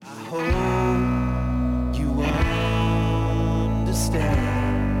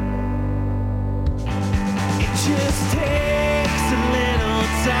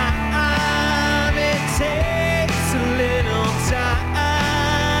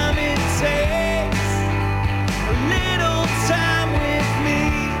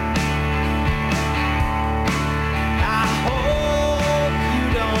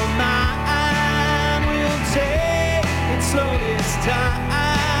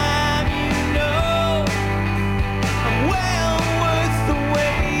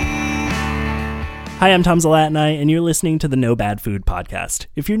Hi, I'm Tom Zalatni, and you're listening to the No Bad Food podcast.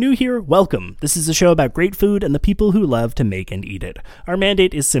 If you're new here, welcome. This is a show about great food and the people who love to make and eat it. Our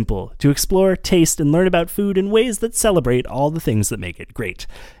mandate is simple: to explore, taste, and learn about food in ways that celebrate all the things that make it great.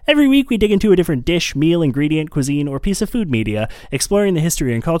 Every week, we dig into a different dish, meal, ingredient, cuisine, or piece of food media, exploring the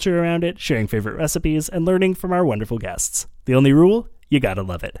history and culture around it, sharing favorite recipes, and learning from our wonderful guests. The only rule? You gotta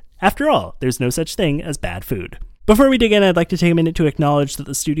love it. After all, there's no such thing as bad food. Before we dig in, I'd like to take a minute to acknowledge that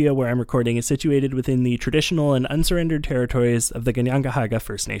the studio where I'm recording is situated within the traditional and unsurrendered territories of the Kanien'kehá:ka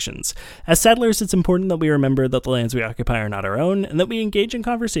First Nations. As settlers, it's important that we remember that the lands we occupy are not our own, and that we engage in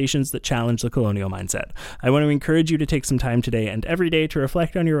conversations that challenge the colonial mindset. I want to encourage you to take some time today and every day to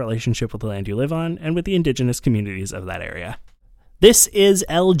reflect on your relationship with the land you live on and with the indigenous communities of that area. This is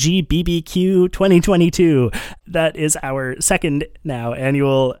LGBBQ 2022. That is our second now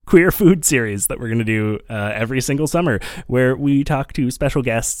annual queer food series that we're going to do every single summer, where we talk to special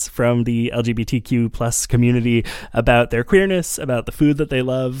guests from the LGBTQ plus community about their queerness, about the food that they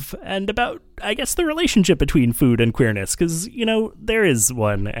love, and about, I guess, the relationship between food and queerness, because, you know, there is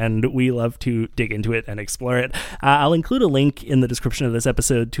one, and we love to dig into it and explore it. I'll include a link in the description of this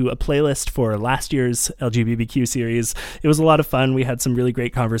episode to a playlist for last year's LGBTQ series. It was a lot of fun. We had some really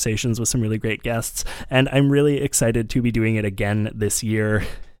great conversations with some really great guests, and I'm really excited to be doing it again this year.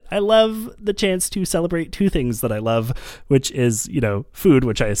 I love the chance to celebrate two things that I love, which is, you know, food,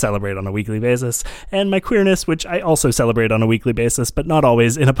 which I celebrate on a weekly basis, and my queerness, which I also celebrate on a weekly basis, but not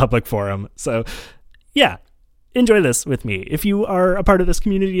always in a public forum. So, yeah, enjoy this with me. If you are a part of this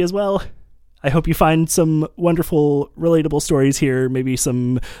community as well, I hope you find some wonderful, relatable stories here, maybe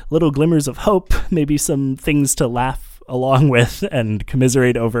some little glimmers of hope, maybe some things to laugh along with and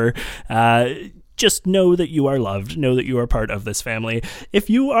commiserate over. Just know that you are loved. Know that you are part of this family. If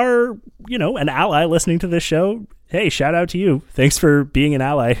you are, you know, an ally listening to this show, hey, shout out to you. Thanks for being an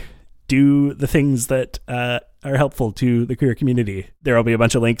ally. Do the things that are helpful to the queer community. There will be a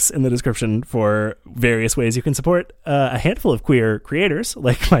bunch of links in the description for various ways you can support a handful of queer creators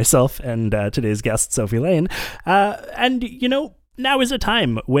like myself and today's guest, Sophie Lane. And, you know, now is a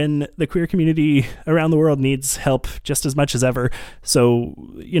time when the queer community around the world needs help just as much as ever. So,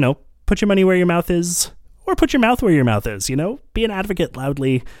 you know, put your money where your mouth is, or put your mouth where your mouth is, you know? Be an advocate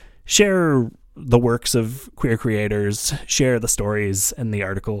loudly. Share the works of queer creators. Share the stories and the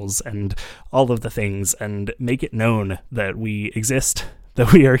articles and all of the things, and make it known that we exist,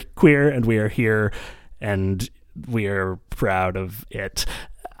 that we are queer and we are here, and we are proud of it.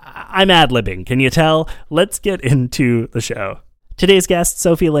 I'm ad-libbing, can you tell? Let's get into the show. Today's guest,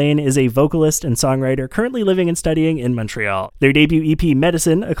 Sophie Lane, is a vocalist and songwriter currently living and studying in Montreal. Their debut EP,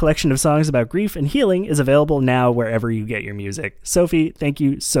 Medicine, a collection of songs about grief and healing, is available now wherever you get your music. Sophie, thank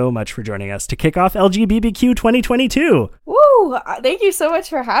you so much for joining us to kick off LGBBQ 2022. Woo! Thank you so much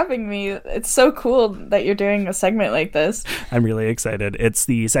for having me. It's so cool that you're doing a segment like this. I'm really excited. It's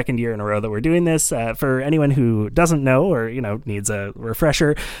the second year in a row that we're doing this. For anyone who doesn't know or, you know, needs a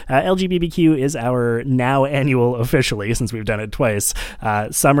refresher, LGBBQ is our now annual, officially, since we've done it twice,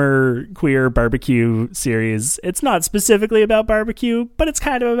 summer queer barbecue series. It's not specifically about barbecue, but it's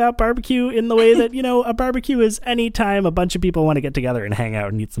kind of about barbecue in the way that, you know, a barbecue is any time a bunch of people want to get together and hang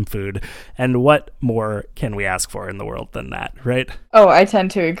out and eat some food. And what more can we ask for in the world than that, right? Oh, I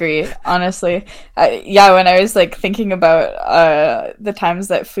tend to agree, honestly. Yeah, when I was like thinking about the times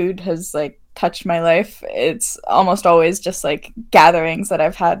that food has like touched my life, it's almost always just like gatherings that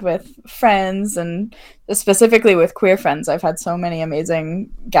I've had with friends, and specifically with queer friends. I've had so many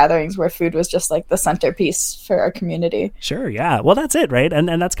amazing gatherings where food was just like the centerpiece for our community. Sure, yeah. Well, that's it, right? And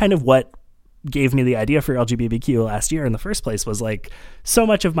that's kind of what gave me the idea for LGBTQ last year in the first place, was like, so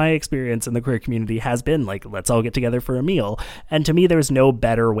much of my experience in the queer community has been like, let's all get together for a meal. And to me, there's no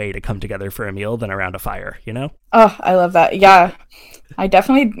better way to come together for a meal than around a fire, you know? Oh, I love that. Yeah. I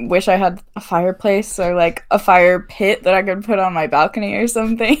definitely wish I had a fireplace or like a fire pit that I could put on my balcony or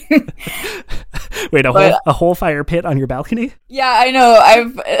something. Wait, a whole fire pit on your balcony? Yeah, I know.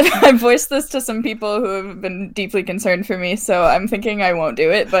 I've voiced this to some people who have been deeply concerned for me, so I'm thinking I won't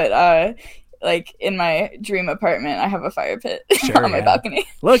do it, but like in my dream apartment, I have a fire pit on my balcony.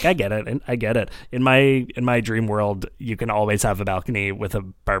 Look, I get it. In my dream world, you can always have a balcony with a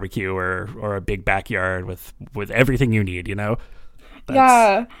barbecue or a big backyard with everything you need, you know?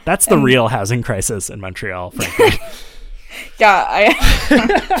 That's the real housing crisis in Montreal, frankly. Yeah, I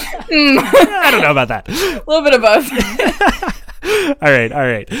don't know about that. A little bit of both. All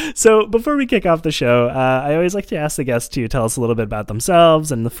right. So before we kick off the show, I always like to ask the guests to tell us a little bit about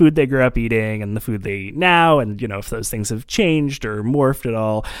themselves and the food they grew up eating and the food they eat now, and if those things have changed or morphed at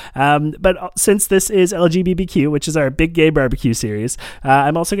all. But since this is LGBTQ, which is our big gay barbecue series,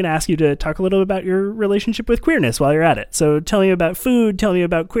 I'm also going to ask you to talk a little bit about your relationship with queerness while you're at it. So tell me about food, tell me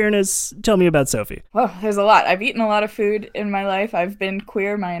about queerness, tell me about Sophie. Oh, there's a lot. I've eaten a lot of food in my life. I've been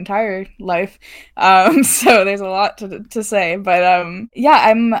queer my entire life, so there's a lot to say. But yeah,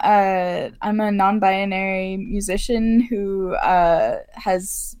 I'm a non-binary musician who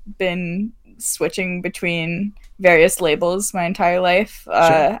has been switching between various labels my entire life. Sure.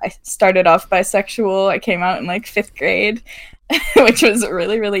 I started off bisexual. I came out in like 5th grade, which was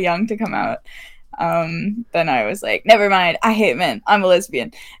really, really young to come out. Then I was like, never mind, I hate men, I'm a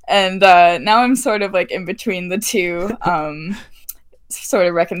lesbian. And now I'm sort of like in between the two, sort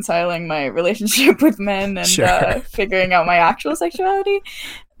of reconciling my relationship with men and sure. Figuring out my actual sexuality.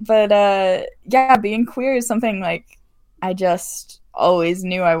 But yeah, being queer is something like I just always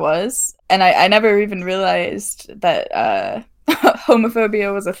knew I was. And I never even realized that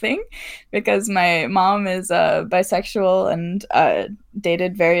homophobia was a thing, because my mom is bisexual and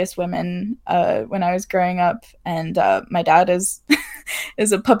dated various women when I was growing up, and my dad is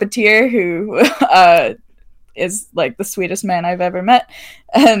is a puppeteer who is like the sweetest man I've ever met.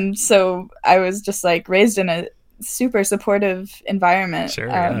 And so I was just like raised in a super supportive environment. Sure,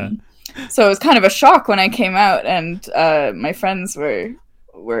 yeah. So it was kind of a shock when I came out, and my friends were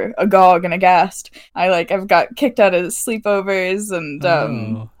agog and aghast. I've got kicked out of sleepovers, and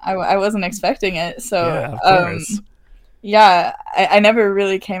I wasn't expecting it. So yeah, of course. Yeah, I never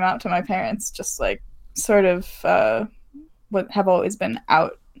really came out to my parents, just like sort of what have always been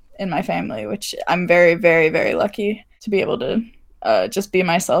out in my family, which I'm very, very, very lucky to be able to just be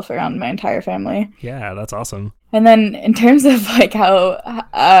myself around my entire family. Yeah, that's awesome. And then in terms of like how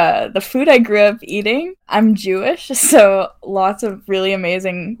the food I grew up eating, I'm Jewish, so lots of really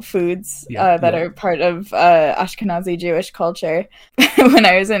amazing foods that are part of Ashkenazi Jewish culture. When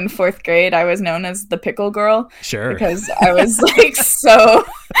I was in 4th grade, I was known as the pickle girl. Sure. Because I was like so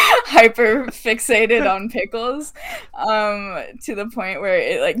hyper fixated on pickles, to the point where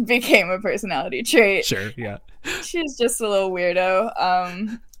it like became a personality trait. Sure, yeah. She's just a little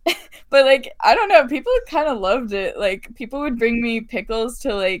weirdo. But like, I don't know, people kind of loved it. Like, people would bring me pickles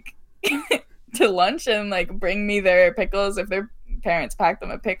to like to lunch, and like bring me their pickles if their parents packed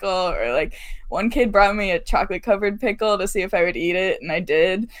them a pickle. Or like one kid brought me a chocolate covered pickle to see if I would eat it, and I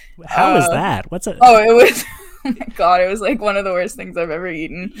did. How was that? What's it? Oh, it was oh my god, it was like one of the worst things I've ever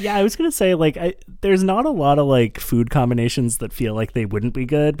eaten. Yeah, I was gonna say, like, there's not a lot of like food combinations that feel like they wouldn't be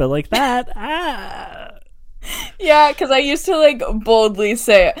good, but like that Yeah, because I used to like boldly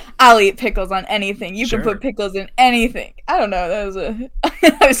say, I'll eat pickles on anything. You Sure. can put pickles in anything. I don't know. That was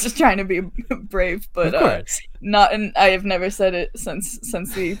I was just trying to be brave, but not. And I have never said it since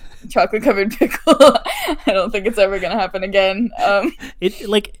the chocolate covered pickle. I don't think it's ever gonna happen again. It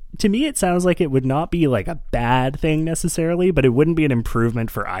like, to me, it sounds like it would not be like a bad thing necessarily, but it wouldn't be an improvement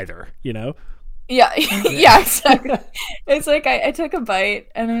for either. Yeah, yeah, exactly. It's like I took a bite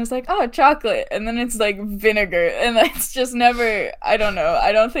and I was like, oh, chocolate, and then it's like vinegar, and it's just never. I don't know.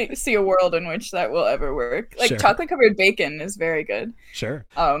 I don't see a world in which that will ever work. Like, Sure. chocolate covered bacon is very good. Sure.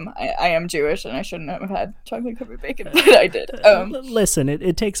 I am Jewish and I shouldn't have had chocolate covered bacon, but I did. Listen,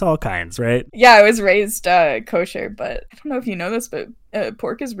 it takes all kinds, right? Yeah, I was raised kosher, but I don't know if you know this, but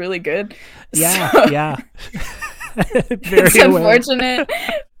pork is really good. Yeah, So- yeah. It's unfortunate.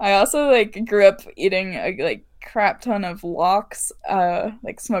 I also like grew up eating a like crap ton of lox,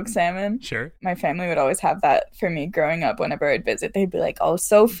 like smoked salmon. Sure. My family would always have that for me growing up. Whenever I'd visit, they'd be like, "Oh,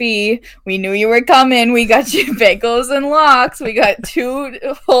 Sophie, we knew you were coming. We got you bagels and lox. We got 2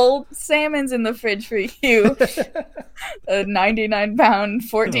 whole salmons in the fridge for you." A 99-pound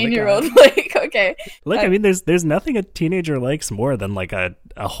 14-year-old, like, okay. Look, I mean, there's nothing a teenager likes more than like a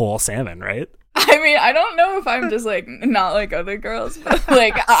whole salmon, right? I mean, I don't know if I'm just like not like other girls, but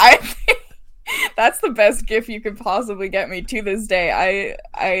like I think that's the best gift you could possibly get me to this day.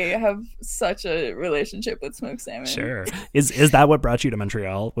 I have such a relationship with smoked salmon. Sure. Is that what brought you to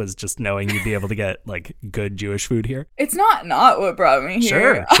Montreal? Was just knowing you'd be able to get like good Jewish food here? It's not what brought me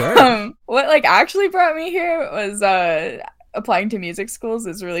here. Sure. What like actually brought me here was applying to music schools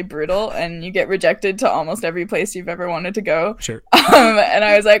is really brutal, and you get rejected to almost every place you've ever wanted to go. Sure. And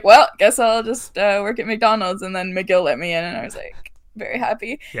I was like, well, guess I'll just work at McDonald's, and then McGill let me in, and I was like very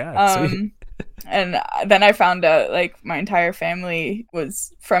happy. Yeah. Sweet. And then I found out like my entire family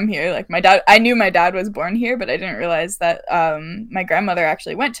was from here. Like I knew my dad was born here, but I didn't realize that my grandmother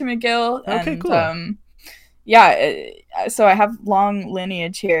actually went to McGill. Okay, and cool. so I have long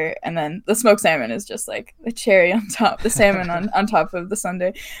lineage here, and then the smoked salmon is just like the cherry on top, the salmon on top of the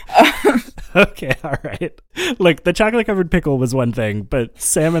sundae. Okay, all right. Look, the chocolate covered pickle was one thing, but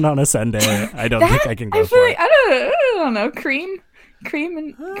salmon on a sundae, I don't think I can go for. Like, I don't know, cream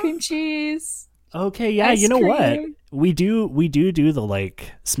and cream cheese. Okay, yeah, you know what? We do the like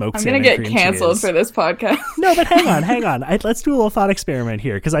smoked salmon. I'm gonna get canceled for this podcast. No, but hang on. Let's do a little thought experiment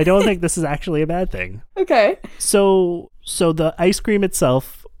here, because I don't think this is actually a bad thing. Okay. So the ice cream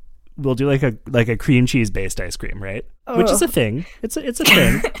itself, we'll do like a cream cheese based ice cream, right? Oh. Which is a thing. It's a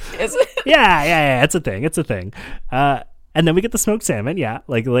thing. Is it? Yeah. It's a thing. And then we get the smoked salmon,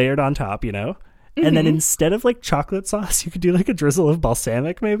 like layered on top, you know. And then instead of like chocolate sauce, you could do like a drizzle of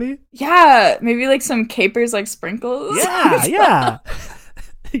balsamic, maybe. Yeah, maybe like some capers, like sprinkles. Yeah.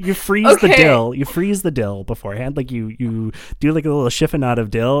 You freeze the dill. You freeze the dill beforehand. Like you do like a little chiffonade of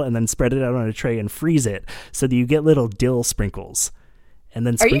dill, and then spread it out on a tray and freeze it so that you get little dill sprinkles. And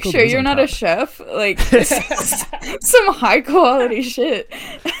then are you sure you're not a chef? Like some high quality shit.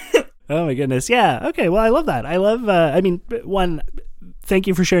 Oh my goodness. Yeah. Okay. Well, I love that. I love. Thank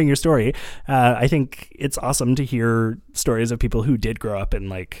you for sharing your story. I think it's awesome to hear stories of people who did grow up in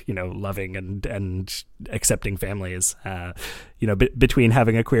like, you know, loving and accepting families, between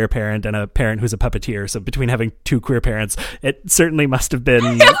having a queer parent and a parent who's a puppeteer. So between having two queer parents, it certainly must have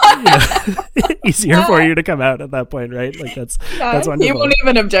been easier for you to come out at that point, right? Like that's wonderful. He won't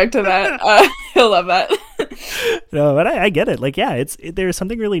even object to that. He'll love that. No, but I get it. Like, yeah, there's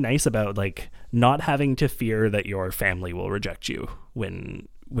something really nice about like not having to fear that your family will reject you when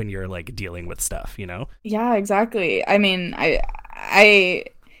you're like dealing with stuff, you know? Yeah, exactly. I mean, I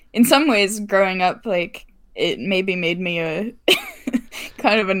in some ways growing up, like it maybe made me a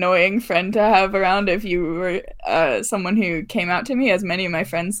kind of annoying friend to have around if you were someone who came out to me, as many of my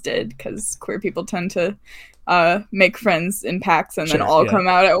friends did, because queer people tend to make friends in packs and then all come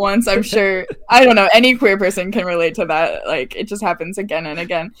out at once. I'm sure, I don't know, any queer person can relate to that. Like, it just happens again and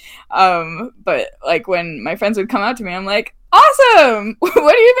again. But like when my friends would come out to me, I'm like, awesome! What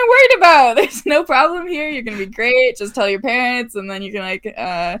are you even worried about? There's no problem here. You're gonna be great. Just tell your parents, and then you can like go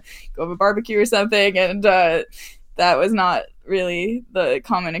have a barbecue or something. And that was not really the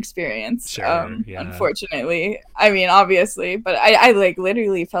common experience, unfortunately. I mean, obviously, but I like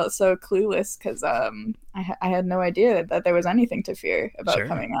literally felt so clueless because I had no idea that there was anything to fear about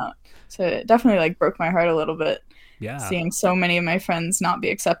coming out. So it definitely like broke my heart a little bit. Yeah. Seeing so many of my friends not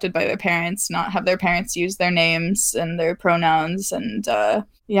be accepted by their parents, not have their parents use their names and their pronouns. And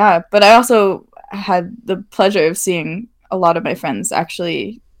but I also had the pleasure of seeing a lot of my friends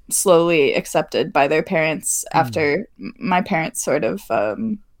actually slowly accepted by their parents after my parents sort of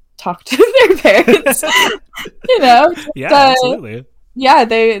talked to their parents. You know? Yeah, absolutely. Yeah,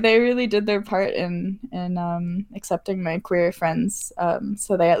 they really did their part in accepting my queer friends.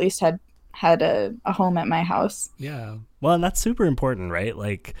 So they at least had a home at my house. Yeah. Well, and that's super important, right?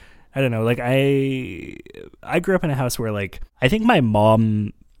 Like, I don't know, like I grew up in a house where like I think my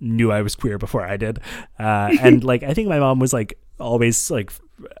mom knew I was queer before I did. And like I think my mom was like always like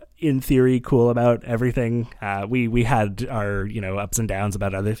in theory cool about everything. We had our, you know, ups and downs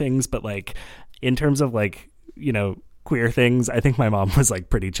about other things, but like in terms of like, you know, queer things, I think my mom was like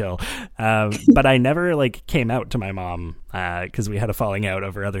pretty chill. But I never like came out to my mom because we had a falling out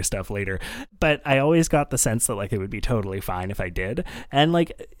over other stuff later. But I always got the sense that like it would be totally fine if I did. And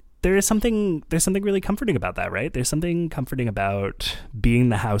like there's something really comforting about that, right? There's something comforting about being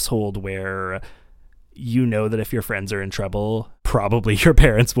the household where you know that if your friends are in trouble, probably your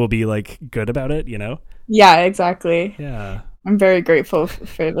parents will be like good about it, you know? Yeah, exactly. Yeah. I'm very grateful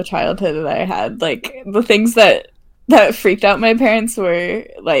for the childhood that I had. Like the things that freaked out my parents were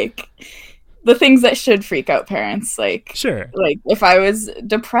like the things that should freak out parents. Like, like if I was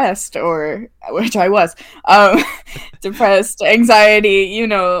depressed, or which I was, depressed, anxiety, you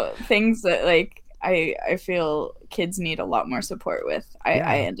know, things that like I feel kids need a lot more support with.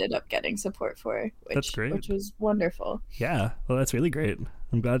 I ended up getting support for, that's great, which was wonderful. Yeah, well, that's really great.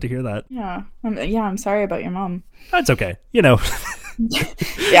 I'm glad to hear that. Yeah, I'm sorry about your mom. That's okay. You know.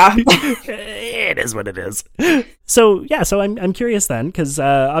 Yeah. It is what it is. So I'm curious then, because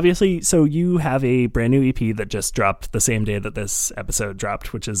obviously, so you have a brand new EP that just dropped the same day that this episode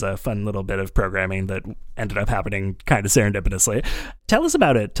dropped, which is a fun little bit of programming that ended up happening kind of serendipitously. Tell us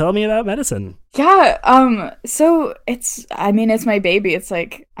about it. Tell me about Medicine. Yeah. So it's my baby. It's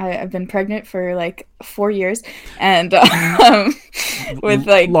like I've been pregnant for like 4 years, and with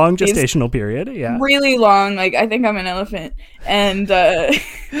like long gestational period. Yeah. Really long. Like I think I'm an elephant, and but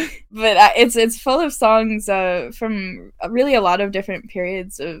it's full of songs from really a lot of different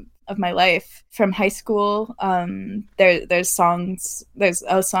periods of of my life from high school. There's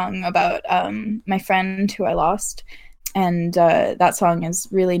a song about my friend who I lost, and that song is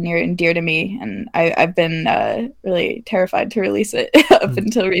really near and dear to me, and I've been really terrified to release it up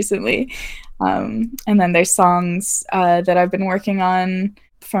until recently. And then there's songs that I've been working on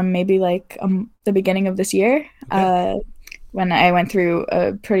from maybe like the beginning of this year, when I went through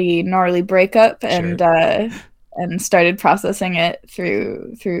a pretty gnarly breakup, and started processing it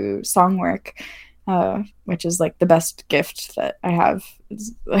through song work, which is like the best gift that I have.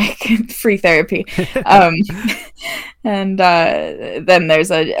 It's like free therapy. And then there's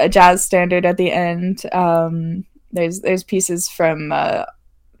a jazz standard at the end. There's pieces from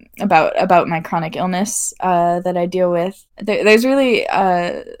about my chronic illness that I deal with. There's really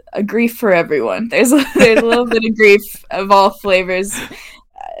a grief for everyone. There's a little bit of grief of all flavors.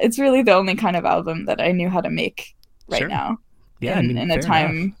 It's really the only kind of album that I knew how to make right now. Yeah, in a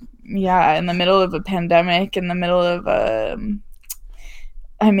time, in the middle of a pandemic, in the middle of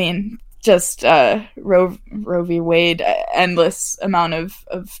just Roe v. Wade, endless amount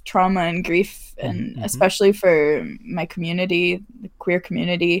of trauma and grief, and especially for my community, the queer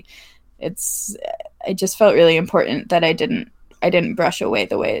community, it just felt really important that I didn't brush away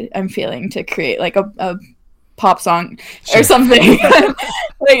the way I'm feeling to create like a pop song or something.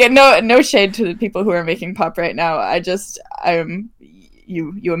 Like no shade to the people who are making pop right now.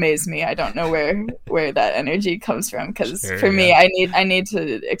 You amaze me. I don't know where that energy comes from, because for me, I need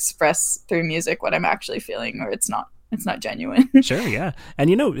to express through music what I'm actually feeling, or it's not genuine. Sure, yeah. And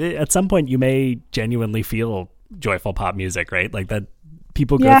at some point you may genuinely feel joyful pop music, right? Like that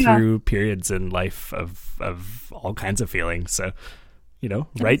people go through periods in life of all kinds of feelings. So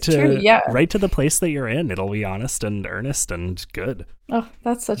right to the place that you're in. It'll be honest and earnest and good. Oh,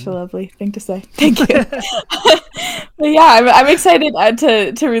 that's such a lovely thing to say. Thank you. But yeah, I'm excited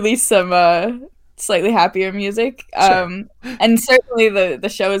to release some slightly happier music. And certainly the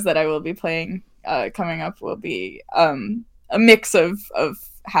shows that I will be playing coming up will be a mix of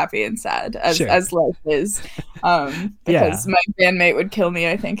happy and sad, as life is, because my bandmate would kill me,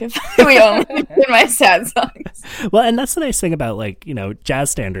 I think, if we only did my sad songs. Well, and that's the nice thing about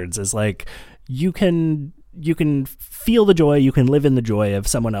jazz standards is like you can feel the joy, you can live in the joy of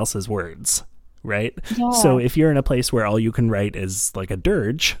someone else's words, right? So if you're in a place where all you can write is like a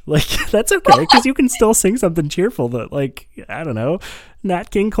dirge, like that's okay, because you can still sing something cheerful that, like, I don't know, Nat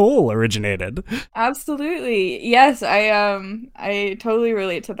King Cole originated. Absolutely. Yes, I totally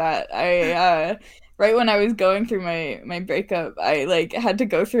relate to that. I right when I was going through my breakup, I like had to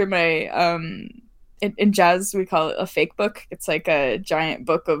go through my in jazz we call it a fake book. It's like a giant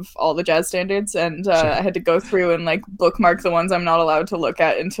book of all the jazz standards, and I had to go through and like bookmark the ones I'm not allowed to look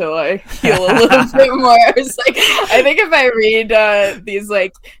at until I heal a little bit more. I was like, I think if I read these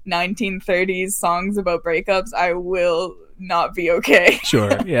like 1930s songs about breakups, I will not be okay.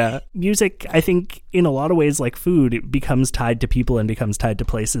 Sure, yeah. Music, I think, in a lot of ways, like food, it becomes tied to people and becomes tied to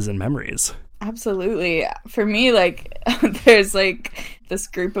places and memories. Absolutely. For me, like, there's like this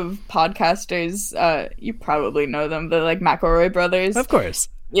group of podcasters, you probably know them, the like McElroy brothers. Of course.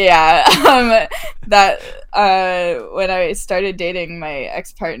 Yeah. That when I started dating my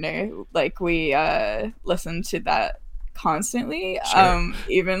ex-partner, like we listened to that constantly,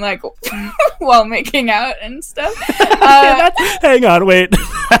 even like while making out and stuff. Hang on, wait.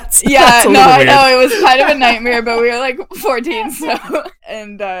 That's I know it was kind of a nightmare, but we were like 14, so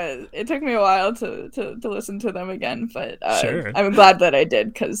and it took me a while to listen to them again, but I'm glad that I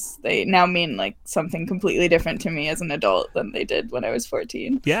did, because they now mean like something completely different to me as an adult than they did when I was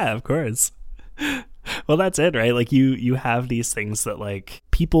 14. Yeah, of course. Well, that's it, right? Like you have these things that like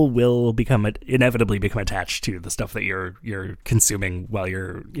people will inevitably become attached to the stuff that you're consuming while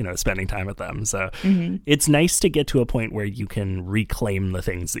you're spending time with them. So it's nice to get to a point where you can reclaim the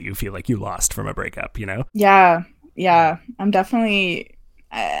things that you feel like you lost from a breakup. Yeah. I'm definitely.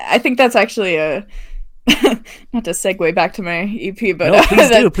 I think that's actually a not to segue back to my EP, but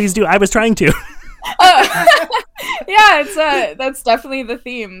no, please do. I was trying to. Yeah, it's that's definitely the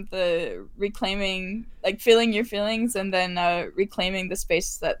theme, the reclaiming, like feeling your feelings, and then reclaiming the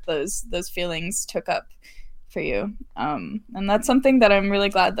space that those feelings took up for you, and that's something that I'm really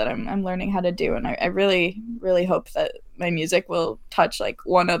glad that I'm learning how to do, and I really hope that my music will touch like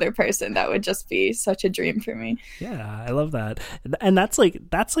one other person. That would just be such a dream for me. Yeah, I love that. And that's like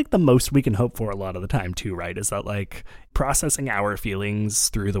the most we can hope for a lot of the time too, right? Is that like processing our feelings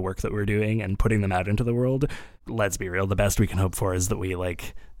through the work that we're doing and putting them out into the world. Let's be real, the best we can hope for is that we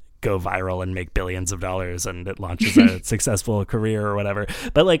like go viral and make billions of dollars and it launches a successful career or whatever.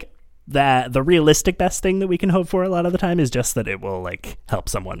 But like that the realistic best thing that we can hope for a lot of the time is just that it will like help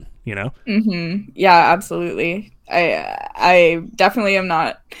someone, you know? Yeah, absolutely. I definitely am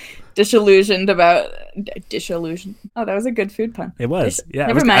not disillusioned about disillusioned. Oh, that was a good food pun. It was. Yeah.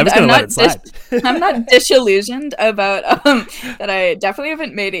 Never mind. I was let it slide. I'm not disillusioned about that. I definitely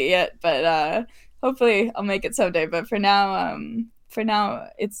haven't made it yet, but hopefully I'll make it someday. But for now,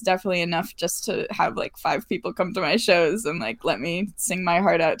 it's definitely enough just to have like 5 people come to my shows and like let me sing my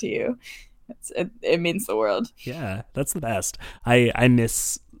heart out to you. It means the world. Yeah, that's the best. I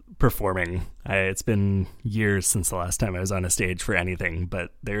miss performing. It's been years since the last time I was on a stage for anything, but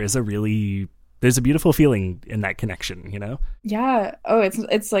there's a beautiful feeling in that connection, you know? Yeah. Oh,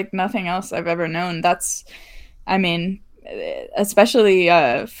 it's like nothing else I've ever known. I mean, especially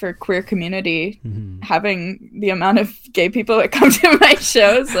for queer community, having the amount of gay people that come to my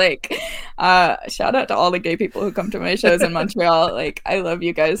shows, like shout out to all the gay people who come to my shows in Montreal. Like, I love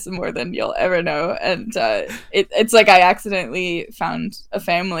you guys more than you'll ever know, and it's like I accidentally found a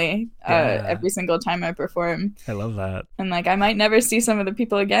family every single time I perform. I love that. And like, I might never see some of the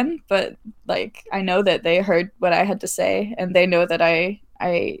people again, but like I know that they heard what I had to say, and they know that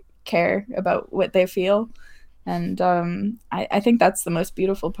I care about what they feel. And I think that's the most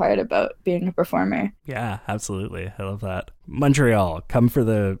beautiful part about being a performer. Yeah, absolutely. I love that. Montreal, come for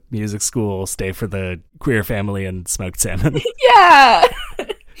the music school, stay for the queer family and smoked salmon. Yeah.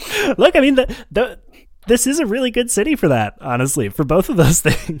 Look, I mean, this is a really good city for that, honestly, for both of those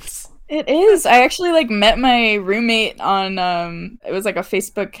things. It is. I actually like met my roommate on it was like a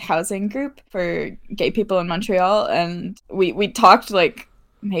Facebook housing group for gay people in Montreal, and we talked like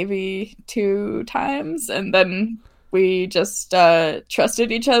maybe 2 times, and then we just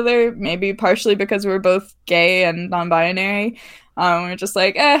trusted each other, maybe partially because we're both gay and non-binary. We're just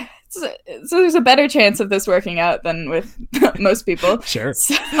like, so there's a better chance of this working out than with most people. Sure.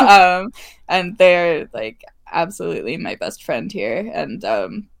 So, and they're like absolutely my best friend here, and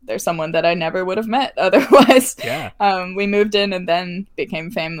they're someone that I never would have met otherwise. Yeah. We moved in and then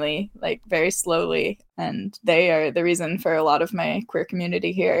became family, like very slowly, and they are the reason for a lot of my queer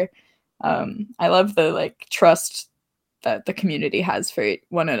community here. I love the like trust that the community has for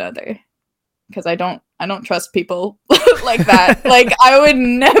one another, because I don't trust people like that. Like, I would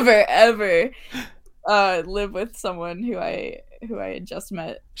never ever live with someone who I had just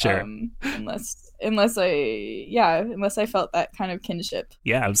met. Sure. Unless I felt that kind of kinship.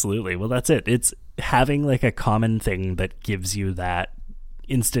 Yeah, absolutely. Well, that's it. It's having like a common thing that gives you that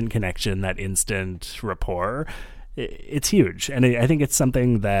instant connection, that instant rapport. It's huge. And I think it's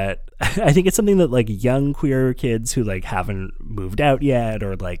something that like young queer kids who like haven't moved out yet,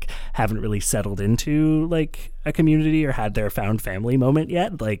 or like haven't really settled into like a community or had their found family moment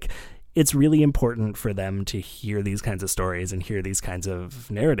yet, like it's really important for them to hear these kinds of stories and hear these kinds of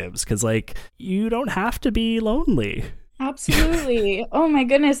narratives, because like you don't have to be lonely. Absolutely. Oh my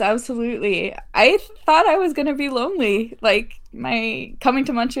goodness, absolutely. I thought I was gonna be lonely. Like, my coming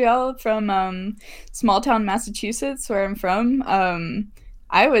to Montreal from small town Massachusetts, where I'm from,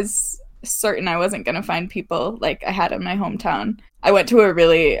 I was certain I wasn't gonna find people like I had in my hometown. I went to a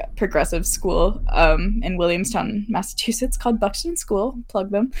really progressive school in Williamstown, Massachusetts, called Buxton School.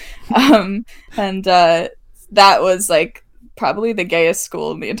 Plug them. And that was like probably the gayest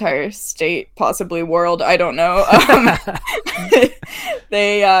school in the entire state, possibly world. I don't know.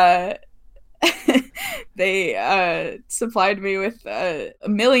 They supplied me with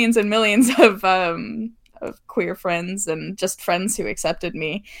millions and millions of queer friends, and just friends who accepted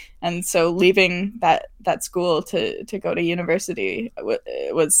me. And so leaving that school to go to university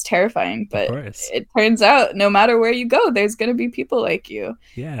was terrifying, but it turns out no matter where you go, there's going to be people like you.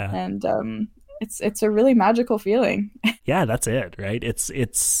 Yeah. And it's a really magical feeling. Yeah, that's it, right?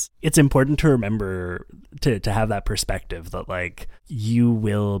 It's important to remember to have that perspective that like you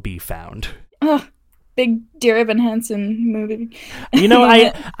will be found. Big Dear Evan Hansen movie. You know,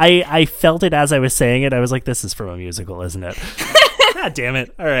 I felt it as I was saying it. I was like, this is from a musical, isn't it? God damn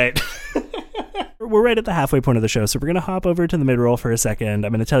it. All right. We're right at the halfway point of the show, so we're going to hop over to the mid-roll for a second.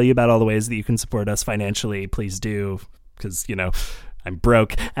 I'm going to tell you about all the ways that you can support us financially. Please do, because, you know, I'm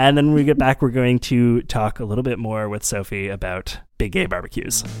broke. And then when we get back, we're going to talk a little bit more with Sophie about big gay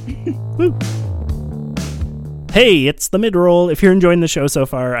barbecues. Woo! Hey, it's the mid-roll. If you're enjoying the show so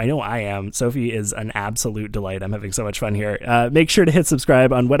far, I know I am. Sophie is an absolute delight. I'm having so much fun here. Make sure to hit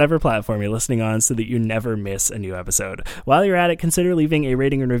subscribe on whatever platform you're listening on so that you never miss a new episode. While you're at it, consider leaving a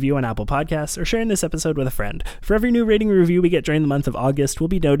rating and review on Apple Podcasts or sharing this episode with a friend. For every new rating and review we get during the month of August, we'll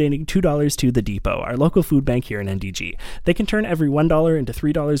be donating $2 to The Depot, our local food bank here in NDG. They can turn every $1 into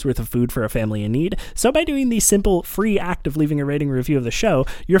 $3 worth of food for a family in need. So by doing the simple, free act of leaving a rating and review of the show,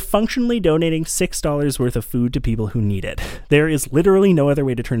 you're functionally donating $6 worth of food to people who need it. There is literally no other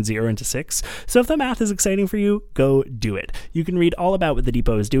way to turn 0 into 6, so if the math is exciting for you, go do it. You can read all about what The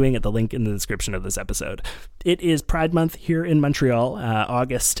Depot is doing at the link in the description of this episode. It is Pride Month here in Montreal.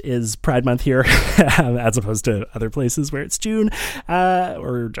 August is Pride Month here, as opposed to other places where it's June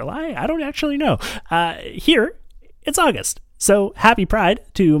or July. I don't actually know. Here, it's August. So happy Pride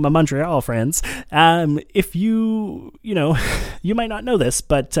to my Montreal friends. If you might not know this,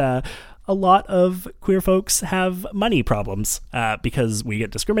 but a lot of queer folks have money problems because we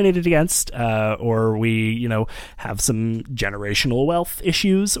get discriminated against or we, have some generational wealth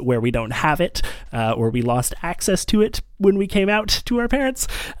issues where we don't have it or we lost access to it when we came out to our parents.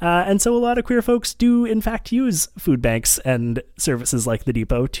 And so a lot of queer folks do, in fact, use food banks and services like The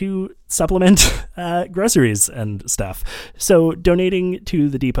Depot to supplement groceries and stuff. So donating to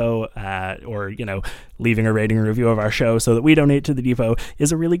The Depot or, leaving a rating and review of our show so that we donate to The Depot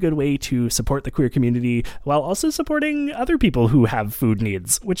is a really good way to support the queer community while also supporting other people who have food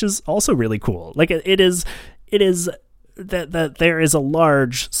needs, which is also really cool. Like it is that there is a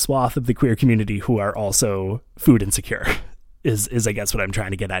large swath of the queer community who are also food insecure is I guess what I'm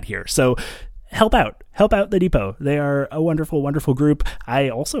trying to get at here. So help out The Depot. They are a wonderful, wonderful group. I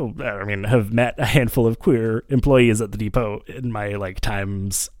also, have met a handful of queer employees at The Depot in my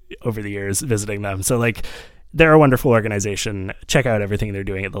times over the years visiting them. So they're a wonderful organization. Check out everything they're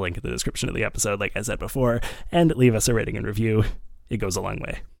doing at the link in the description of the episode, like I said before, and leave us a rating and review. It goes a long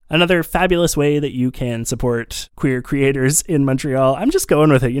way. Another fabulous way that you can support queer creators in Montreal. I'm just going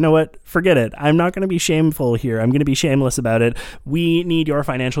with it. You know what? Forget it. I'm not going to be shameful here. I'm going to be shameless about it. We need your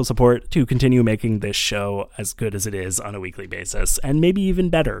financial support to continue making this show as good as it is on a weekly basis, and maybe even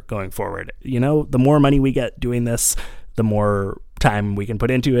better going forward. The more money we get doing this, the more time we can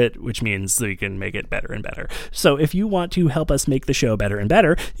put into it, which means that we can make it better and better. So if you want to help us make the show better and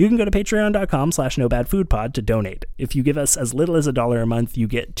better, you can go to patreon.com/nobadfoodpod to donate. If you give us as little as $1 a month, you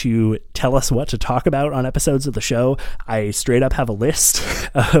get to tell us what to talk about on episodes of the show. I straight up have a list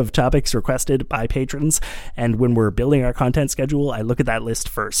of topics requested by patrons, and when we're building our content schedule, I look at that list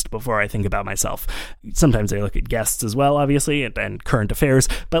first before I think about myself. Sometimes I look at guests as well, obviously, and current affairs,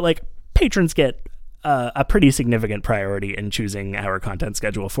 but patrons get a pretty significant priority in choosing our content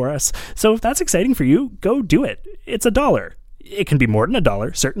schedule for us. So if that's exciting for you, go do it. It's $1. It can be more than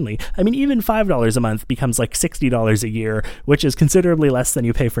 $1, certainly. Even $5 a month becomes $60 a year, which is considerably less than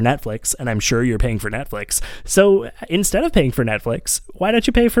you pay for Netflix, and I'm sure you're paying for Netflix. So instead of paying for Netflix, why don't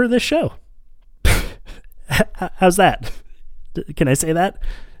you pay for this show? How's that? Can I say that?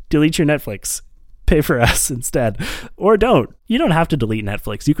 Delete your Netflix. Pay for us instead. Or don't. You don't have to delete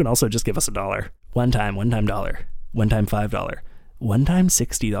Netflix. You can also just give us $1. One time $1, one time $5, one time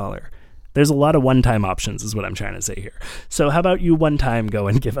 $60. There's a lot of one-time options is what I'm trying to say here. So how about you one time go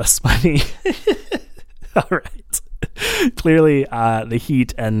and give us money? All right. Clearly, the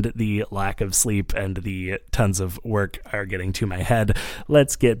heat and the lack of sleep and the tons of work are getting to my head.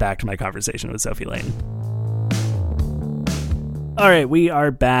 Let's get back to my conversation with Sophie Lane. All right, we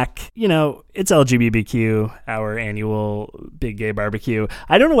are back. It's LGBTQ, our annual big gay barbecue.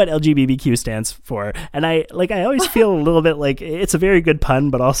 I don't know what LGBTQ stands for, and I always feel a little bit it's a very good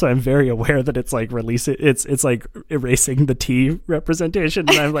pun, but also I'm very aware that it's it's erasing the T representation,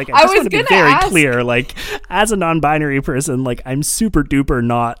 and I'm I just want to be very clear, as a non-binary person, I'm super duper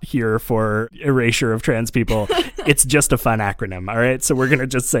not here for erasure of trans people. It's just a fun acronym, all right? So we're gonna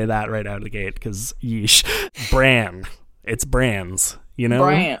just say that right out of the gate, because yeesh. Bran. It's brands, Yeah.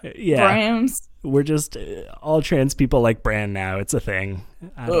 Brands. We're just all trans people like Bran now. It's a thing.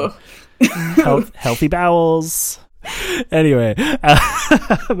 Healthy bowels. Anyway,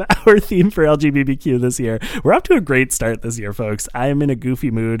 our theme for LGBTQ this year. We're off to a great start this year, folks. I am in a goofy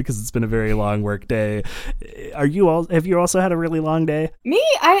mood because it's been a very long work day. Have you also had a really long day? Me?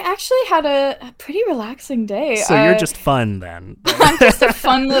 I actually had a pretty relaxing day. So you're just fun then. I'm just a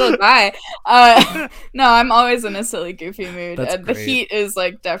fun little guy. No, I'm always in a silly, goofy mood. The heat is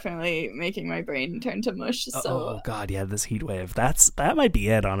definitely making my brain turn to mush. So. Oh God, yeah, this heat wave. That might be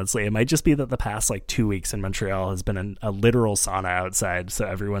it. Honestly, it might just be that the past 2 weeks in Montreal has been in a literal sauna outside, so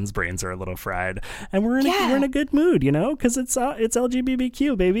everyone's brains are a little fried, and we're in a good mood, you know, because it's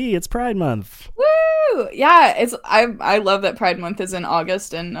LGBTQ, baby. It's Pride Month. Woo! Yeah, I love that Pride Month is in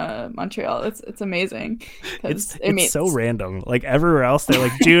August in Montreal. It's amazing. It's so random. Like everywhere else, they're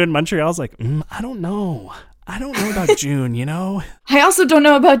like June. Montreal's like, I don't know about June, you know? I also don't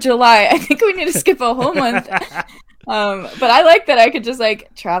know about July. I think we need to skip a whole month. But I like that I could just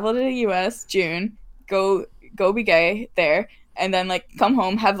like travel to the US, June, go be gay there, and then like come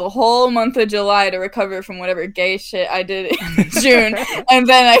home, have the whole month of July to recover from whatever gay shit I did in June, and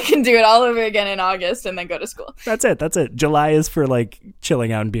then I can do it all over again in August and then go to school. That's it. July is for like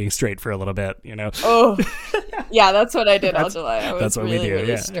chilling out and being straight for a little bit, you know? Oh, yeah, that's what I did all July. I was that's what really, we do. really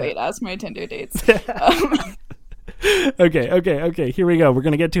Yeah, straight. Ask my Tinder dates. Okay. Here we go. We're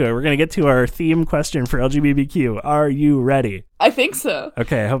going to get to it. We're going to get to our theme question for LGBTQ. Are you ready? I think so.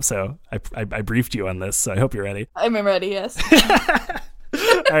 Okay, I hope so. I briefed you on this, so I hope you're ready. I'm ready, yes.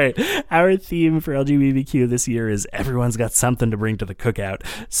 All right. Our theme for LGBTQ this year is everyone's got something to bring to the cookout.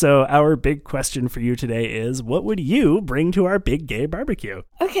 So our big question for you today is, what would you bring to our big gay barbecue?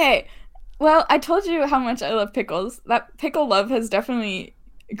 Okay. Well, I told you how much I love pickles. That pickle love has definitely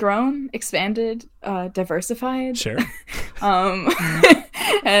grown, expanded, diversified. Sure.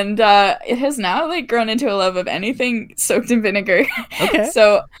 And it has now like grown into a love of anything soaked in vinegar. Okay.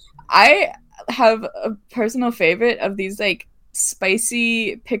 So I have a personal favorite of these like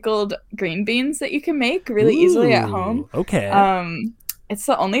spicy pickled green beans that you can make really easily at home. Okay. It's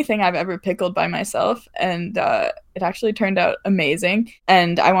the only thing I've ever pickled by myself, and it actually turned out amazing.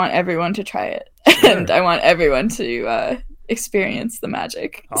 And I want everyone to try it. Sure. And I want everyone to experience the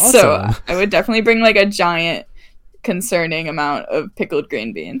magic. Awesome. So I would definitely bring like a giant concerning amount of pickled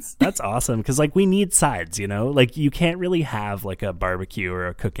green beans. That's awesome, because like we need sides, you know, like you can't really have like a barbecue or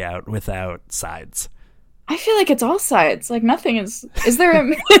a cookout without sides. I feel like it's all sides. Like nothing is there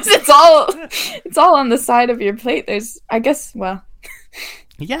a, it's all on the side of your plate. There's, I guess, well,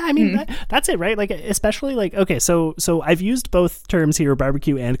 yeah, I mean, that's it, right? Like, especially like, okay, so I've used both terms here,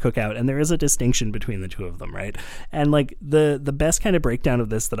 barbecue and cookout, and there is a distinction between the two of them, right? And like the best kind of breakdown of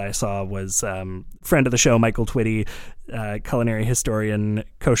this that I saw was friend of the show, Michael Twitty, culinary historian,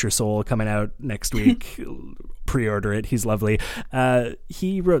 Kosher Soul, coming out next week. Pre-order it. He's lovely.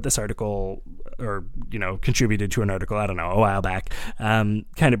 He wrote this article, or, you know, contributed to an article, I don't know, a while back, kind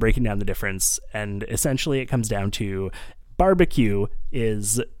of breaking down the difference. And essentially it comes down to barbecue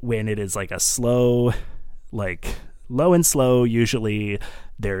is when it is like a slow, like low and slow. Usually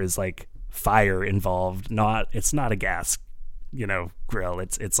there is like fire involved. It's not a gas, you know, grill.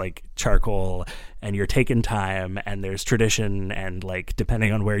 It's like charcoal, and you're taking time, and there's tradition, and like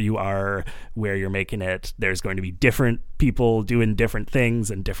depending on where you are, where you're making it, there's going to be different people doing different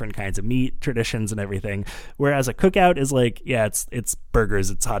things and different kinds of meat traditions and everything. Whereas a cookout is like, yeah, it's burgers,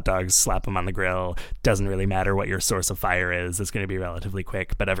 it's hot dogs, slap them on the grill. Doesn't really matter what your source of fire is. It's going to be relatively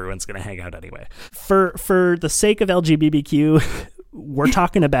quick, but everyone's going to hang out anyway. For the sake of LGBTQ, we're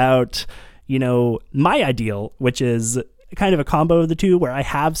talking about, you know, my ideal, which is kind of a combo of the two, where I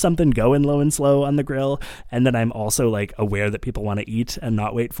have something going low and slow on the grill, and then I'm also like aware that people want to eat and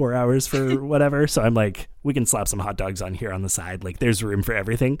not wait 4 hours for whatever. So I'm like, we can slap some hot dogs on here on the side. Like there's room for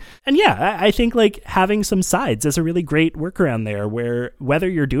everything. And yeah, I think like having some sides is a really great workaround there, where whether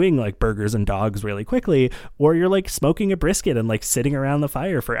you're doing like burgers and dogs really quickly, or you're like smoking a brisket and like sitting around the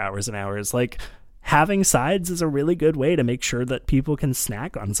fire for hours and hours, like having sides is a really good way to make sure that people can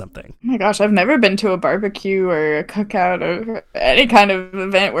snack on something. Oh my gosh, I've never been to a barbecue or a cookout or any kind of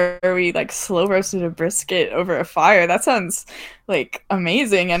event where we like slow roasted a brisket over a fire. That sounds like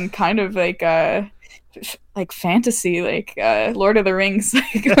amazing and kind of like fantasy, like Lord of the Rings,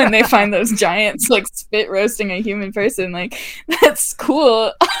 like when they find those giants like spit roasting a human person. Like that's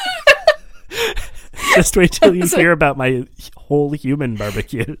cool. Just wait till you hear about my whole human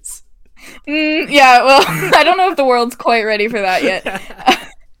barbecues. Yeah, well, I don't know if the world's quite ready for that yet.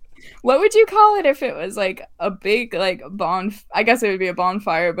 What would you call it if it was like a big like I guess it would be a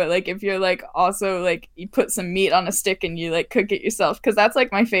bonfire, but like if you're like also like you put some meat on a stick and you like cook it yourself, because that's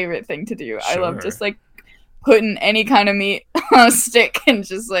like my favorite thing to do. Sure. I love just like putting any kind of meat on a stick and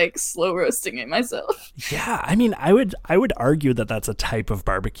just like slow roasting it myself. Yeah, I mean, I would argue that that's a type of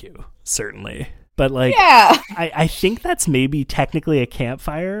barbecue, certainly. But like, yeah. I think that's maybe technically a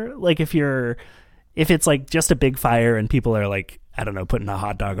campfire. Like if it's like just a big fire and people are like, I don't know, putting a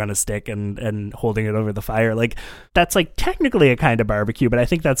hot dog on a stick and holding it over the fire, like that's like technically a kind of barbecue, but I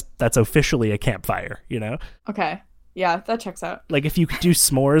think that's officially a campfire, you know? Okay. Yeah, that checks out. Like if you could do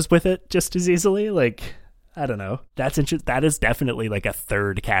s'mores with it just as easily, like I don't know. That's interesting. That is definitely like a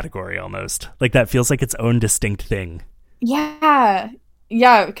third category almost. Like that feels like its own distinct thing. Yeah.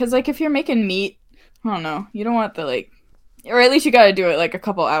 Yeah, because like if you're making meat, I don't know, you don't want the like, or at least you got to do it like a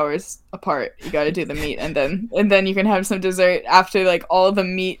couple hours apart. You got to do the meat and then you can have some dessert after like all the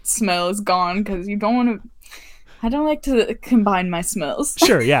meat smell is gone, because you don't want to. I don't like to combine my smells.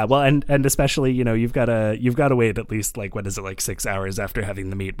 Sure, yeah. Well, and especially, you know, you've got to wait at least like, what is it, like 6 hours after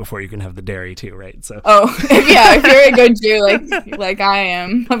having the meat before you can have the dairy too, right? So if you're a good Jew like I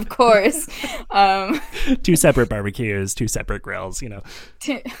am, of course. 2 separate barbecues, 2 separate grills, you know.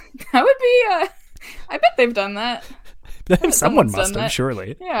 That would be I bet they've done that. Someone must have,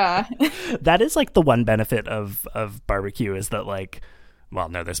 surely. Yeah. That is like the one benefit of barbecue, is that like, well,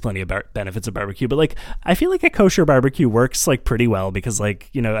 no, there's plenty of benefits of barbecue, but like I feel like a kosher barbecue works like pretty well because, like,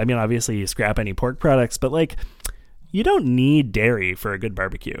 you know, I mean, obviously you scrap any pork products, but like you don't need dairy for a good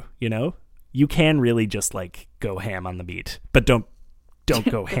barbecue, you know? You can really just like go ham on the meat, but don't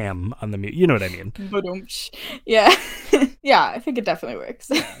go ham on the meat. You know what I mean? Yeah. Yeah, I think it definitely works.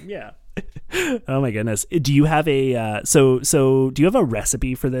 Yeah. Oh my goodness. Do you have a so do you have a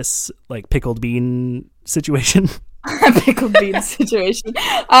recipe for this like pickled bean situation? Pickled bean situation.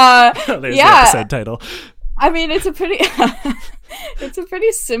 There's the episode title. I mean, it's a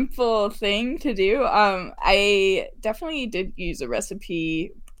pretty simple thing to do. I definitely did use a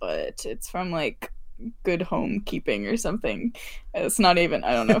recipe, but it's from like Good Home Keeping or something. It's not even,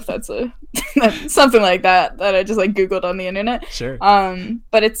 I don't know if that's something like that I just like Googled on the internet. Sure.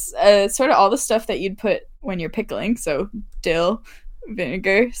 But it's sort of all the stuff that you'd put when you're pickling. So dill,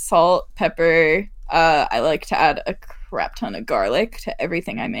 vinegar, salt, pepper. I like to add a crap ton of garlic to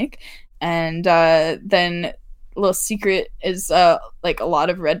everything I make. And then a little secret is like a lot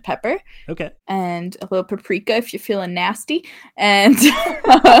of red pepper. Okay. And a little paprika if you're feeling nasty. And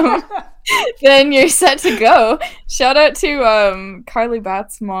then you're set to go. Shout out to Carly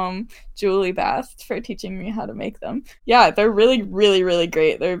Bath's mom, Julie Bath, for teaching me how to make them. Yeah, they're really, really, really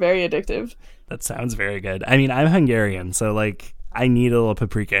great. They're very addictive. That sounds very good. I mean, I'm Hungarian, so like I need a little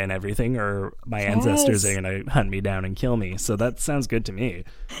paprika and everything, or my ancestors are going to hunt me down and kill me. So that sounds good to me.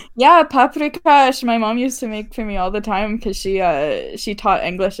 Yeah, paprika. My mom used to make for me all the time because she taught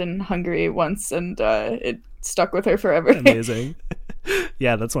English in Hungary once, and it stuck with her forever. Amazing.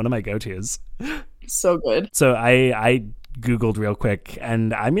 Yeah, that's one of my go-tos. So good. So I Googled real quick,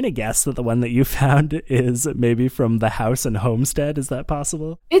 and I'm going to guess that the one that you found is maybe from the House and Homestead. Is that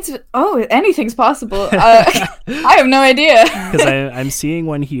possible? Anything's possible. I have no idea. Because I'm seeing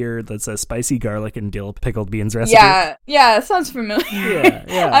one here that's a spicy garlic and dill pickled beans recipe. Yeah, it sounds familiar.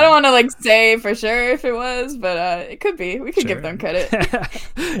 Yeah. I don't want to like say for sure if it was, but it could be. We could give them credit.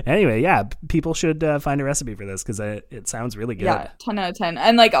 Anyway, yeah, people should find a recipe for this because it sounds really good. Yeah, 10 out of 10.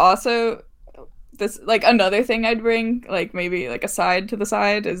 And like also, this like another thing I'd bring, like maybe like a side to the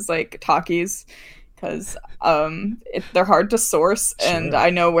side, is like Takis, because they're hard to source. Sure. And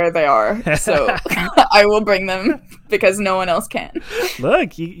I know where they are, so I will bring them because no one else can.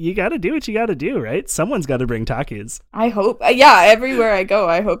 Look, you got to do what you got to do, right? Someone's got to bring Takis. I hope. Yeah, everywhere I go,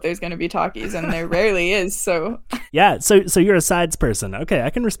 I hope there's going to be Takis, and there rarely is. So yeah, so you're a sides person. Okay, I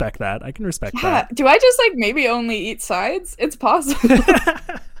can respect that. Yeah, do I just like maybe only eat sides? It's possible.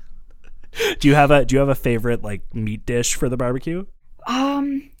 Do you have a favorite like meat dish for the barbecue?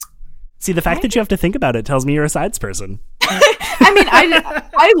 See, the fact that you have to think about it tells me you're a sides person. I mean,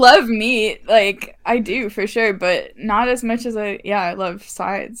 I love meat, like I do for sure, but not as much as I love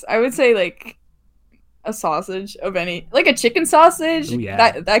sides. I would say like a sausage of any, like a chicken sausage. Ooh,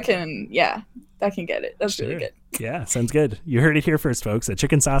 yeah. That can get it. That's really good. Yeah, sounds good. You heard it here first, folks. A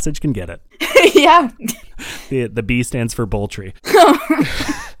chicken sausage can get it. Yeah. The B stands for poultry.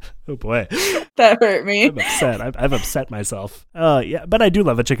 Oh boy, that hurt me. I'm upset. I've upset myself. Yeah, but I do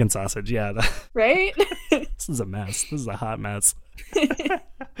love a chicken sausage. Yeah, right. This is a mess. This is a hot mess.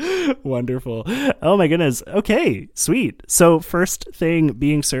 Wonderful. Oh my goodness. Okay, sweet. So first thing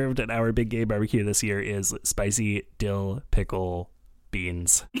being served at our Big Gay Barbecue this year is spicy dill pickle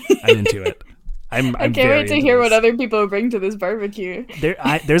beans. I'm into it. I can't wait to hear what other people bring to this barbecue.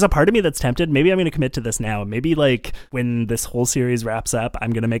 There's a part of me that's tempted. Maybe I'm going to commit to this now. Maybe like when this whole series wraps up,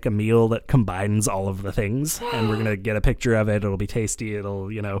 I'm going to make a meal that combines all of the things, and we're going to get a picture of it. It'll be tasty. It'll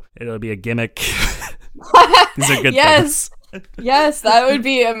be a gimmick. These are good things. Yes, that would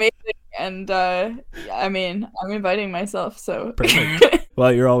be amazing. And I mean, I'm inviting myself, so perfect.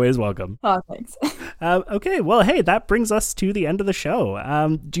 Well, you're always welcome. Oh, thanks. Okay, well, hey, that brings us to the end of the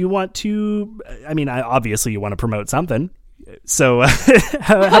show. Do you want to? I mean, obviously you want to promote something. So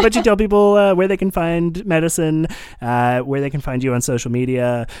how about you tell people where they can find Medicine, where they can find you on social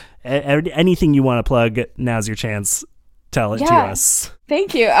media, anything you want to plug, now's your chance. Tell it to us.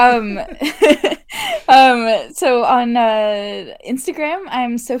 Thank you. So on Instagram,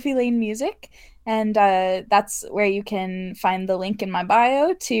 I'm Sophie Lane Music, and that's where you can find the link in my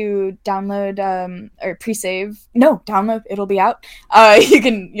bio to download or pre-save. No, download. It'll be out.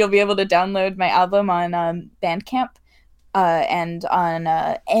 You'll be able to download my album on Bandcamp and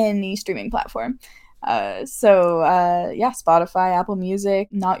on any streaming platform. Spotify, Apple Music,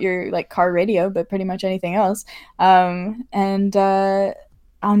 not your like car radio, but pretty much anything else. And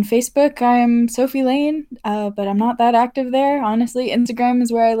on Facebook, I'm Sophie Lane, but I'm not that active there. Honestly, Instagram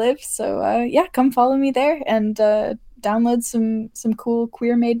is where I live. So come follow me there and download some cool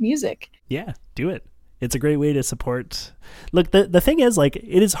queer made music. Yeah, do it. It's a great way to support. Look, the thing is, like,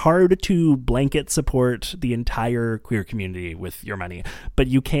 it is hard to blanket support the entire queer community with your money, but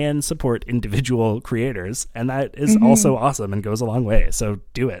you can support individual creators, and that is also awesome and goes a long way. So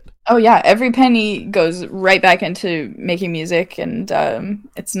do it. Oh yeah, every penny goes right back into making music, and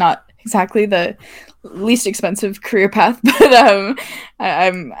it's not exactly the least expensive career path, but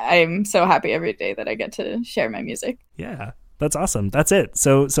I'm so happy every day that I get to share my music. Yeah. That's awesome. That's it.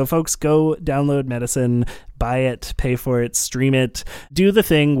 So folks, go download Medicine, buy it, pay for it, stream it. Do the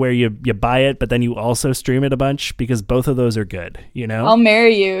thing where you buy it, but then you also stream it a bunch, because both of those are good, you know? I'll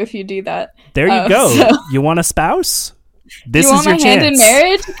marry you if you do that. There you go. So... You want a spouse? This is your chance. You want my hand in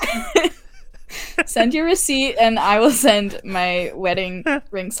marriage? Send your receipt and I will send my wedding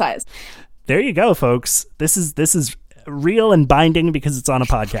ring size. There you go, folks. This is real and binding because it's on a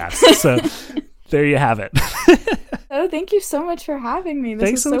podcast. So there you have it. Oh, thank you so much for having me.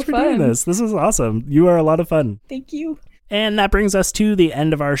 Thanks so much for doing this. This was awesome. You are a lot of fun. Thank you. And that brings us to the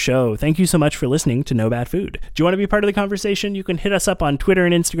end of our show. Thank you so much for listening to No Bad Food. Do you want to be part of the conversation? You can hit us up on Twitter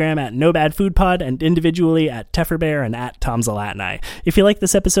and Instagram at NoBadFoodPod and individually at Tefferbear and at TomZalatni. If you like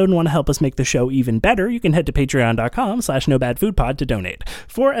this episode and want to help us make the show even better, you can head to patreon.com/NoBadFoodPod to donate.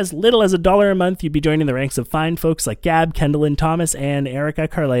 For as little as $1 a month, you'd be joining the ranks of fine folks like Gab, Kendallin, Thomas, Ann, Erica,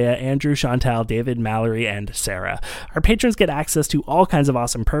 Carlea, Andrew, Chantal, David, Mallory, and Sarah. Our patrons get access to all kinds of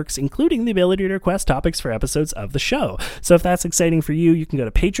awesome perks, including the ability to request topics for episodes of the show. So if that's exciting for you, you can go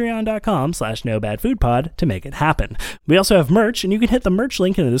to patreon.com/NoBadFoodPod to make it happen. We also have merch, and you can hit the merch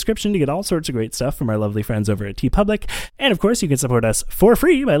link in the description to get all sorts of great stuff from our lovely friends over at TeePublic. And of course, you can support us for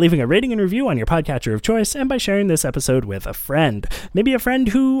free by leaving a rating and review on your podcatcher of choice and by sharing this episode with a friend. Maybe a friend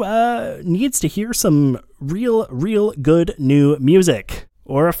who needs to hear some real good new music.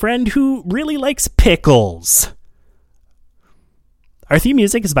 Or a friend who really likes pickles. Our theme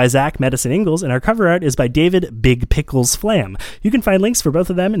music is by Zach Medicine Ingalls, and our cover art is by David Big Pickles Flam. You can find links for both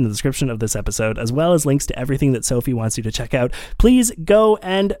of them in the description of this episode, as well as links to everything that Sophie wants you to check out. Please go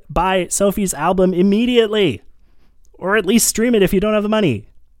and buy Sophie's album immediately. Or at least stream it if you don't have the money.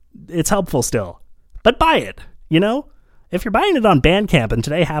 It's helpful still. But buy it, you know? If you're buying it on Bandcamp, and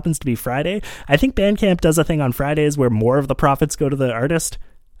today happens to be Friday, I think Bandcamp does a thing on Fridays where more of the profits go to the artist.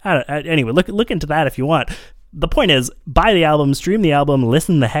 Anyway, look into that if you want. The point is, buy the album, stream the album,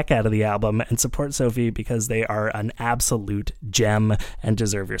 listen the heck out of the album, and support Sophie because they are an absolute gem and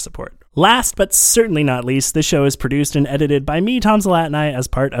deserve your support. Last but certainly not least, this show is produced and edited by me, Tom Zalatni, as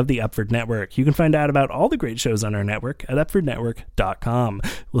part of the Upford Network. You can find out about all the great shows on our network at upfordnetwork.com.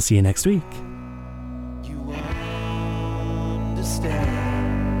 We'll see you next week. You understand.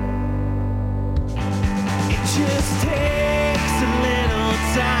 It just takes a little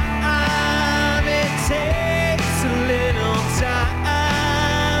time.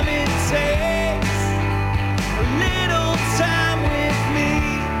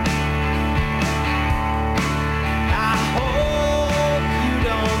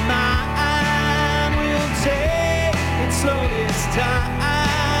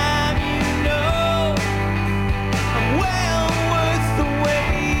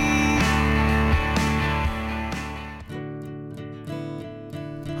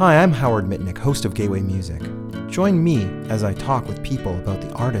 Hi, I'm Howard Mitnick, host of Gateway Music. Join me as I talk with people about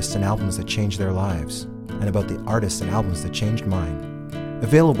the artists and albums that changed their lives, and about the artists and albums that changed mine.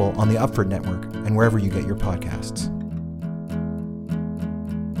 Available on the Upford Network and wherever you get your podcasts.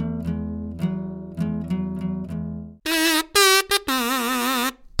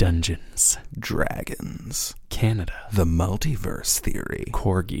 Dungeons, Dragons, Canada, the multiverse theory,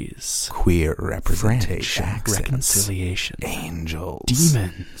 corgis, queer representation, reconciliation, angels,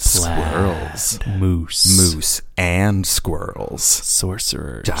 demons, squirrels, moose and squirrels,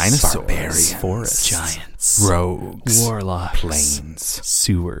 sorcerers, dinosaurs, barbarians, forests, giants, rogues, warlocks, plains,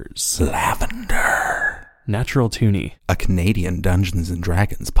 sewers, lavender, Natural Toonie, a Canadian Dungeons &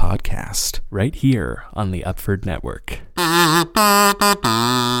 Dragons podcast. right here on the Upford Network.